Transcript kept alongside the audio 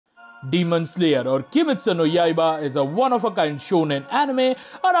Demon Slayer or Kimetsu no Yaiba is a one-of-a-kind shonen anime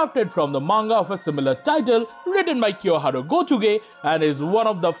adapted from the manga of a similar title written by Kiyoharu Gochuge and is one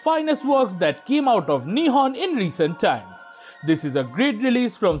of the finest works that came out of Nihon in recent times. This is a great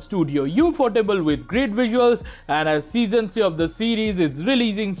release from Studio Ufotable with great visuals, and as season 3 of the series is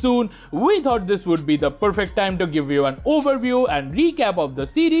releasing soon, we thought this would be the perfect time to give you an overview and recap of the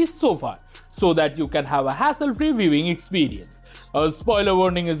series so far, so that you can have a hassle-free viewing experience. A spoiler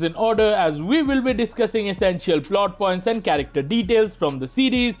warning is in order as we will be discussing essential plot points and character details from the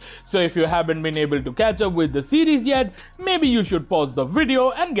series, so if you haven't been able to catch up with the series yet, maybe you should pause the video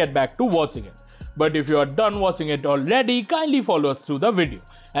and get back to watching it. But if you are done watching it already, kindly follow us through the video.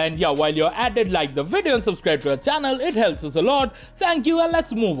 And yeah, while you're at it, like the video and subscribe to our channel, it helps us a lot. Thank you, and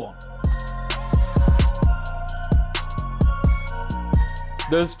let's move on.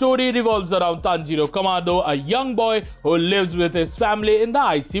 The story revolves around Tanjiro Kamado, a young boy who lives with his family in the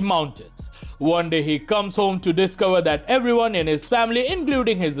icy mountains. One day he comes home to discover that everyone in his family,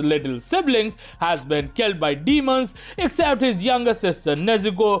 including his little siblings, has been killed by demons except his younger sister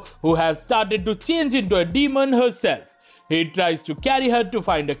Nezuko, who has started to change into a demon herself. He tries to carry her to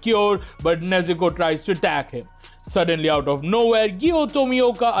find a cure, but Nezuko tries to attack him. Suddenly out of nowhere, Gyo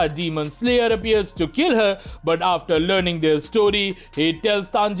Tomioka, a demon slayer, appears to kill her, but after learning their story, he tells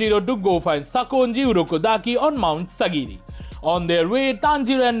Tanjiro to go find Sakonji Urokodaki on Mount Sagiri. On their way,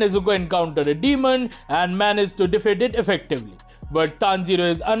 Tanjiro and Nezuko encounter a demon and manage to defeat it effectively. But Tanjiro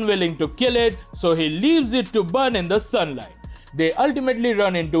is unwilling to kill it, so he leaves it to burn in the sunlight. They ultimately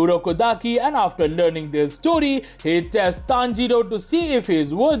run into Urokodaki, and after learning their story, he tests Tanjiro to see if he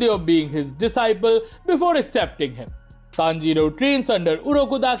is worthy of being his disciple before accepting him. Tanjiro trains under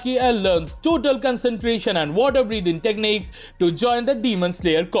Urokodaki and learns total concentration and water breathing techniques to join the Demon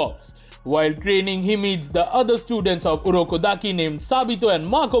Slayer Corps. While training, he meets the other students of Urokodaki named Sabito and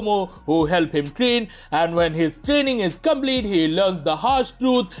Makomo who help him train, and when his training is complete, he learns the harsh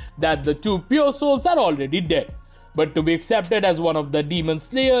truth that the two pure souls are already dead. But to be accepted as one of the Demon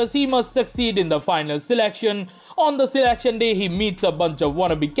Slayers, he must succeed in the final selection. On the selection day, he meets a bunch of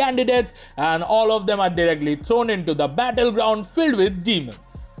wannabe candidates, and all of them are directly thrown into the battleground filled with demons.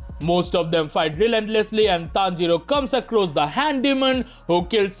 Most of them fight relentlessly, and Tanjiro comes across the hand demon who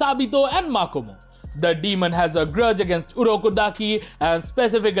killed Sabito and Makomo. The demon has a grudge against Urokodaki and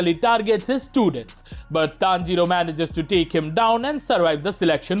specifically targets his students, but Tanjiro manages to take him down and survive the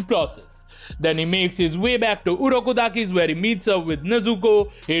selection process. Then he makes his way back to Urokodaki's where he meets up with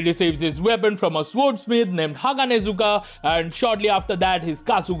Nezuko. He receives his weapon from a swordsmith named Haganezuka, and shortly after that his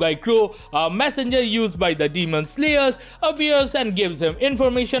Kasugai Crow, a messenger used by the Demon Slayers, appears and gives him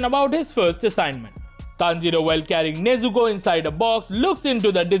information about his first assignment. Tanjiro, while carrying Nezuko inside a box, looks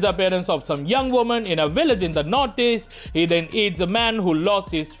into the disappearance of some young woman in a village in the northeast. He then aids a man who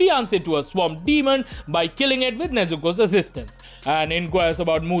lost his fiancée to a swamp demon by killing it with Nezuko's assistance, and inquires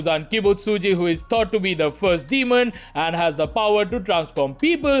about Muzan Kibutsuji, who is thought to be the first demon and has the power to transform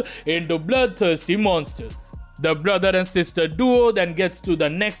people into bloodthirsty monsters. The brother and sister duo then gets to the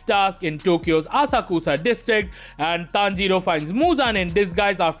next task in Tokyo's Asakusa district, and Tanjiro finds Muzan in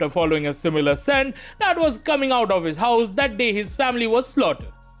disguise after following a similar scent that was coming out of his house that day his family was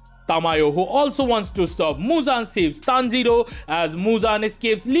slaughtered. Tamayo, who also wants to stop Muzan, saves Tanjiro as Muzan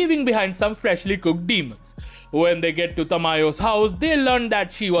escapes, leaving behind some freshly cooked demons. When they get to Tamayo's house, they learn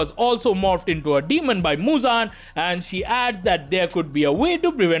that she was also morphed into a demon by Muzan, and she adds that there could be a way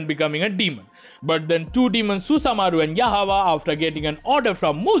to prevent becoming a demon. But then two demons, Susamaru and Yahawa, after getting an order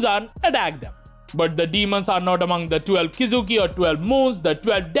from Muzan, attack them. But the demons are not among the 12 Kizuki or 12 moons, the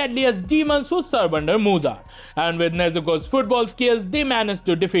 12 deadliest demons who serve under Muzan. And with Nezuko's football skills, they manage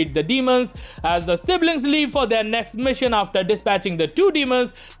to defeat the demons. As the siblings leave for their next mission after dispatching the two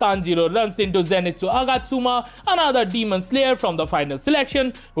demons, Tanjiro runs into Zenitsu Agatsuma, another demon slayer from the final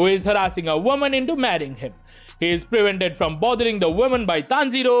selection, who is harassing a woman into marrying him. He is prevented from bothering the woman by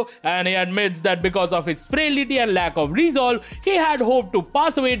Tanjiro, and he admits that because of his frailty and lack of resolve, he had hoped to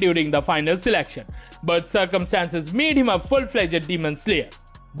pass away during the final selection, but circumstances made him a full-fledged demon slayer.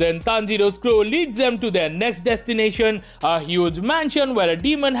 Then Tanjiro's crew leads them to their next destination, a huge mansion where a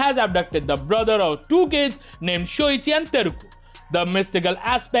demon has abducted the brother of two kids named Shoichi and Teruku. The mystical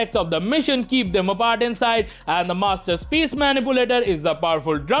aspects of the mission keep them apart inside, and the master space manipulator is the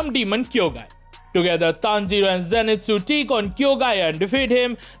powerful drum demon Kyogai. Together, Tanjiro and Zenitsu take on Kyogai and defeat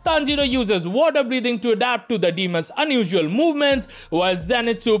him. Tanjiro uses water breathing to adapt to the demon's unusual movements, while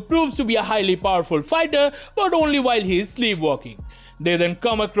Zenitsu proves to be a highly powerful fighter, but only while he is sleepwalking. They then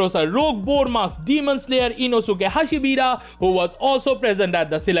come across a rogue boar masked demon slayer Inosuke Hashibira, who was also present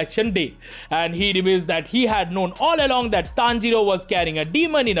at the selection day, and he reveals that he had known all along that Tanjiro was carrying a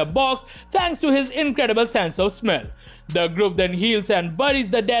demon in a box thanks to his incredible sense of smell. The group then heals and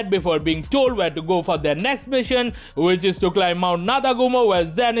buries the dead before being told where to go for their next mission, which is to climb Mount Nadagumo, where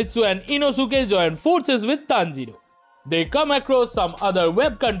Zenitsu and Inosuke join forces with Tanjiro. They come across some other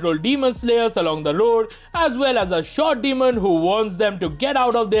web-controlled demon slayers along the road, as well as a short demon who warns them to get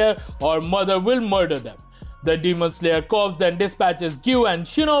out of there or mother will murder them. The demon slayer corpse then dispatches Gyu and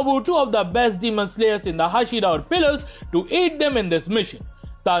Shinobu, two of the best demon slayers in the Hashira or pillars, to aid them in this mission.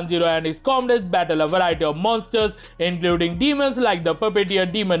 Tanjiro and his comrades battle a variety of monsters, including demons like the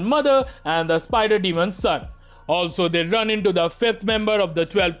puppeteer demon mother and the spider demon son. Also, they run into the fifth member of the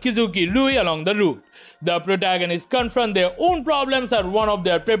 12 Kizuki Rui along the route. The protagonists confront their own problems and one of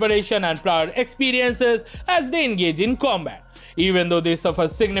their preparation and prior experiences as they engage in combat. Even though they suffer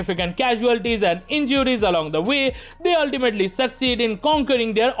significant casualties and injuries along the way, they ultimately succeed in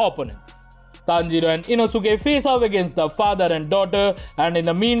conquering their opponents. Tanjiro and Inosuke face off against the father and daughter, and in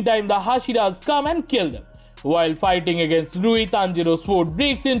the meantime the Hashiras come and kill them. While fighting against Rui, Tanjiro's sword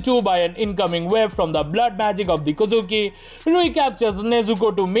breaks in two by an incoming web from the blood magic of the Kozuki. Rui captures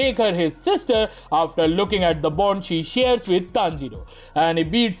Nezuko to make her his sister after looking at the bond she shares with Tanjiro, and he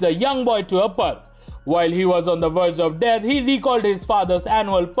beats the young boy to a pulp. While he was on the verge of death, he recalled his father's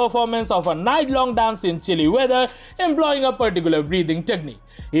annual performance of a night-long dance in chilly weather, employing a particular breathing technique.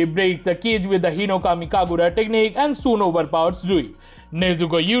 He breaks the cage with the Hinokami Kagura technique and soon overpowers Rui.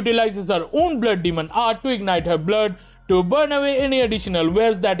 Nezuko utilizes her own blood demon art to ignite her blood to burn away any additional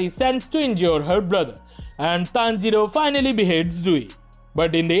webs that he sends to injure her brother. And Tanjiro finally beheads Rui.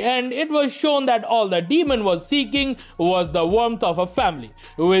 But in the end, it was shown that all the demon was seeking was the warmth of a family,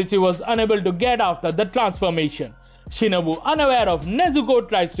 which he was unable to get after the transformation. Shinobu, unaware of Nezuko,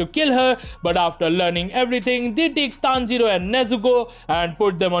 tries to kill her, but after learning everything, they take Tanjiro and Nezuko and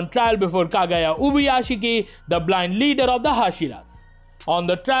put them on trial before Kagaya Ubuyashiki, the blind leader of the Hashiras. On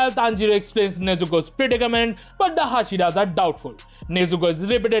the trial, Tanjiro explains Nezuko's predicament, but the Hashiras are doubtful. Nezuko is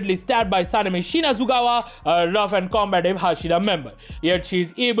repeatedly stabbed by Sanemi Shinazugawa, a rough and combative Hashira member, yet she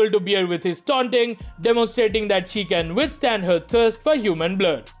is able to bear with his taunting, demonstrating that she can withstand her thirst for human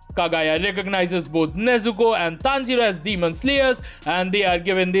blood. Kagaya recognizes both Nezuko and Tanjiro as demon slayers, and they are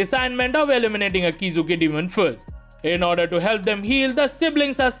given the assignment of eliminating a Kizuki demon first. In order to help them heal, the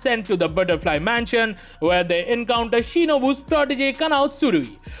siblings are sent to the Butterfly Mansion, where they encounter Shinobu's protege Kanao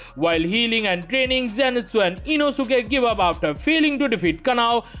Tsurui. While healing and training, Zenitsu and Inosuke give up after failing to defeat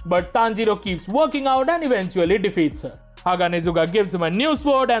Kanao, but Tanjiro keeps working out and eventually defeats her. Haganezuka gives him a new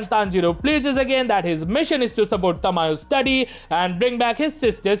sword, and Tanjiro pleads again that his mission is to support Tamayo's study and bring back his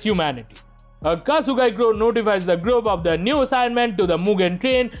sister's humanity. A Kasugai crow notifies the group of their new assignment to the Mugen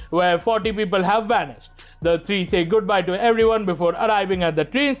train, where 40 people have vanished. The three say goodbye to everyone before arriving at the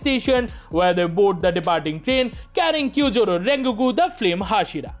train station, where they board the departing train carrying Kyojuro Rengoku, the flame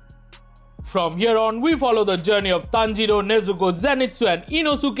Hashira. From here on, we follow the journey of Tanjiro, Nezuko, Zenitsu and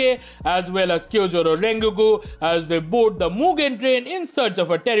Inosuke, as well as Kyojuro Rengoku, as they board the Mugen train in search of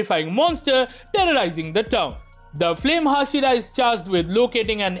a terrifying monster terrorizing the town. The flame Hashira is charged with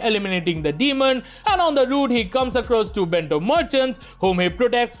locating and eliminating the demon, and on the route he comes across two bento merchants whom he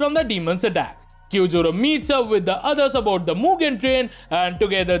protects from the demon's attacks. Kyojuro meets up with the others aboard the Mugen train, and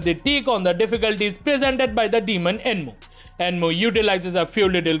together they take on the difficulties presented by the demon Enmu. Enmu utilizes a few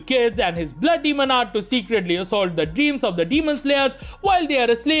little kids and his blood demon art to secretly assault the dreams of the demon slayers while they are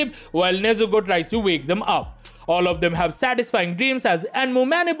asleep, while Nezuko tries to wake them up. All of them have satisfying dreams as Enmu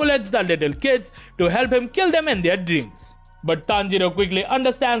manipulates the little kids to help him kill them in their dreams. But Tanjiro quickly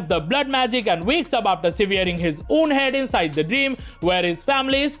understands the blood magic and wakes up after severing his own head inside the dream, where his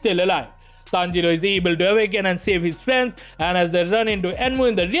family is still alive. Tanjiro is able to awaken and save his friends, and as they run into Enmu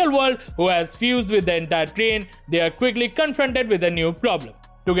in the real world, who has fused with the entire train, they are quickly confronted with a new problem.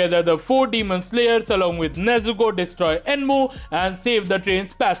 Together, the four demon slayers along with Nezuko destroy Enmu and save the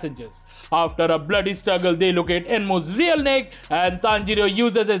train's passengers. After a bloody struggle, they locate Enmu's real neck, and Tanjiro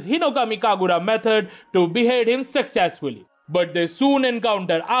uses his Hinokami Kagura method to behead him successfully. But they soon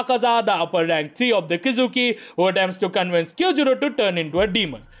encounter Akaza, the upper rank 3 of the Kizuki, who attempts to convince Kyojuro to turn into a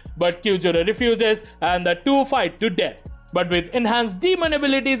demon. But Kyojuro refuses, and the two fight to death. But with enhanced demon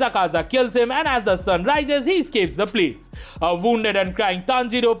abilities, Akaza kills him, and as the sun rises, he escapes the place. A wounded and crying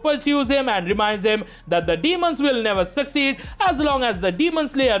Tanjiro pursues him and reminds him that the demons will never succeed as long as the demon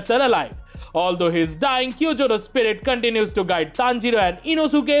slayers are alive. Although he is dying, Kyujo's spirit continues to guide Tanjiro and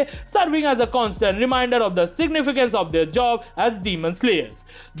Inosuke, serving as a constant reminder of the significance of their job as demon slayers.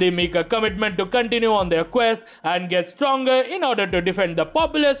 They make a commitment to continue on their quest and get stronger in order to defend the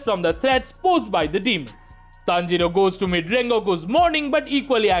populace from the threats posed by the demons. Tanjiro goes to meet Rengoku's mourning but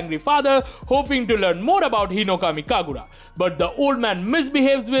equally angry father, hoping to learn more about Hinokami Kagura. But the old man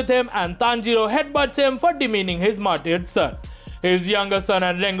misbehaves with him and Tanjiro headbutts him for demeaning his martyred son. His younger son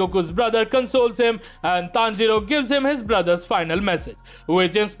and Rengoku's brother consoles him, and Tanjiro gives him his brother's final message,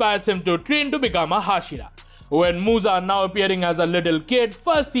 which inspires him to train to become a Hashira. When Muzan, now appearing as a little kid,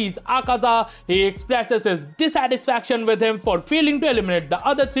 first sees Akaza, he expresses his dissatisfaction with him for failing to eliminate the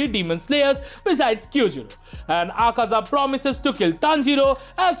other 3 demon slayers besides Kyujuro, and Akaza promises to kill Tanjiro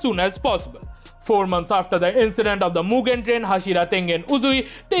as soon as possible. 4 months after the incident of the Mugen train, Hashira Tengen Uzui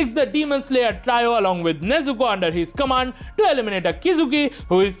takes the Demon Slayer trio along with Nezuko under his command to eliminate a Kizuki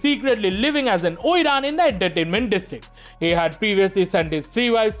who is secretly living as an Oiran in the entertainment district. He had previously sent his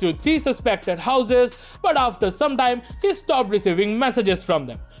 3 wives to 3 suspected houses, but after some time he stopped receiving messages from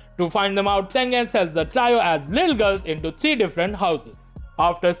them. To find them out, Tengen sells the trio as little girls into 3 different houses.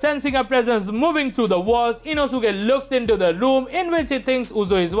 After sensing a presence moving through the walls, Inosuke looks into the room in which he thinks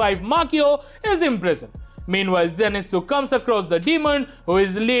Uzui's wife Makio is imprisoned. Meanwhile, Zenitsu comes across the demon, who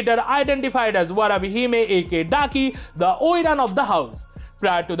is later identified as Warabihime aka Daki, the Oiran of the house.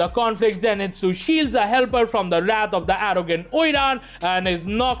 Prior to the conflict, Zenitsu shields a helper from the wrath of the arrogant Oiran and is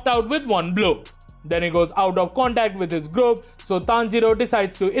knocked out with 1 blow. Then he goes out of contact with his group, so Tanjiro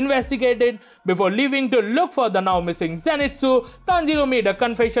decides to investigate it. Before leaving to look for the now missing Zenitsu, Tanjiro made a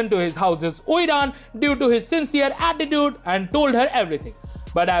confession to his house's Oiran due to his sincere attitude and told her everything.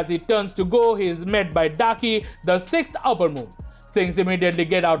 But as he turns to go, he is met by Daki, the 6th upper moon. Things immediately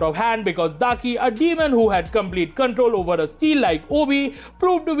get out of hand because Daki, a demon who had complete control over a steel like Obi,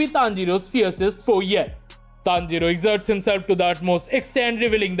 proved to be Tanjiro's fiercest foe yet. Tanjiro exerts himself to the utmost extent,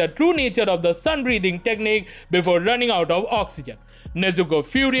 revealing the true nature of the sun-breathing technique before running out of oxygen. Nezuko,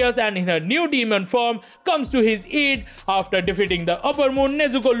 furious and in her new demon form, comes to his aid. After defeating the upper moon,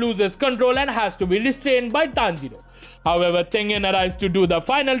 Nezuko loses control and has to be restrained by Tanjiro. However, Tengen arrives to do the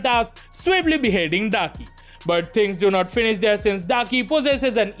final task, swiftly beheading Daki. But things do not finish there, since Daki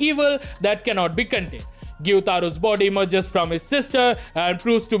possesses an evil that cannot be contained. Gyutaro's body emerges from his sister and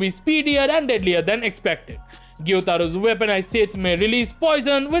proves to be speedier and deadlier than expected. Gyutaro's weaponized sets may release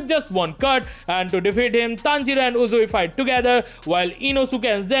poison with just 1 cut, and to defeat him, Tanjiro and Uzui fight together while Inosuke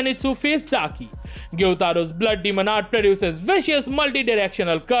and Zenitsu face Daki. Gyutaro's blood demon art produces vicious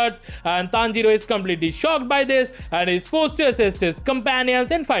multi-directional cuts, and Tanjiro is completely shocked by this and is forced to assist his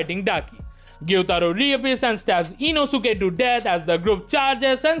companions in fighting Daki. Gyutaro reappears and stabs Inosuke to death as the group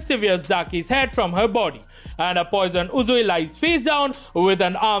charges and severs Daki's head from her body, and a poisoned Uzui lies face down with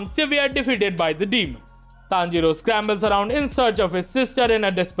an arm severed, defeated by the demon. Tanjiro scrambles around in search of his sister in a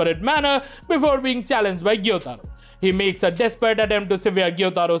desperate manner before being challenged by Gyutaro. He makes a desperate attempt to sever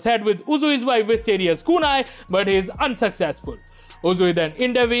Gyutaro's head with Uzui's wife Wisteria's kunai, but he is unsuccessful. Uzui then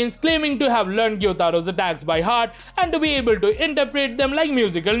intervenes, claiming to have learned Gyutaro's attacks by heart and to be able to interpret them like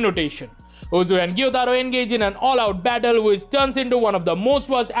musical notation. Uzui and Gyutaro engage in an all-out battle which turns into one of the most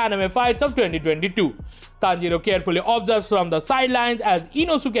watched anime fights of 2022. Tanjiro carefully observes from the sidelines as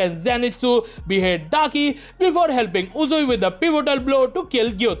Inosuke and Zenitsu behead Daki before helping Uzui with a pivotal blow to kill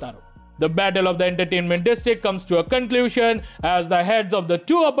Gyutaro. The battle of the entertainment district comes to a conclusion as the heads of the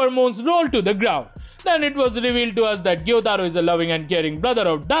 2 upper moons roll to the ground. Then it was revealed to us that Gyutaro is a loving and caring brother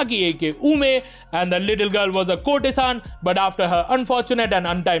of Daki aka Ume, and the little girl was a courtesan, but after her unfortunate and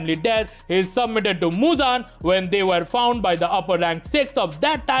untimely death, he is submitted to Muzan when they were found by the upper rank 6th of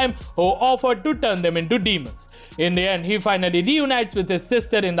that time, who offered to turn them into demons. In the end, he finally reunites with his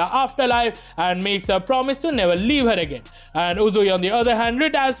sister in the afterlife and makes a promise to never leave her again, and Uzui on the other hand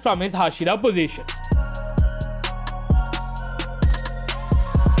retires from his Hashira position.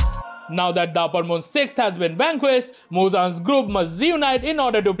 Now that the upper moon 6th has been vanquished, Muzan's group must reunite in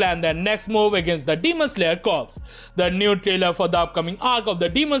order to plan their next move against the Demon Slayer Corps. The new trailer for the upcoming arc of the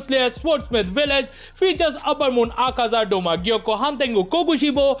Demon Slayer Swordsmith Village features Upper Moon Akaza, Doma Gyoko, Hantengu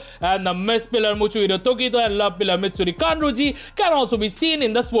Kokushibo, and the Mist Pillar Muchuhiro Tokito and Love Pillar Mitsuri Kanruji can also be seen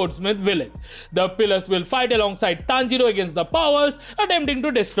in the Swordsmith Village. The pillars will fight alongside Tanjiro against the powers, attempting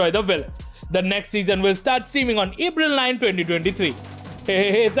to destroy the village. The next season will start streaming on April 9, 2023.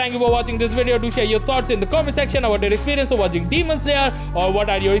 Hey, thank you for watching this video. Do share your thoughts in the comment section about your experience of watching Demon Slayer, or what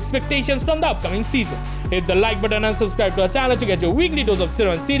are your expectations from the upcoming season. Hit the like button and subscribe to our channel to get your weekly dose of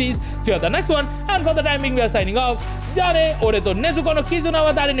Serum series. See you at the next one, and for the time being we are signing off. Jare, ore to Nezuko no Kizuna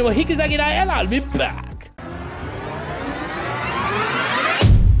wa dare ni wo hikizagi nai, and I'll be back.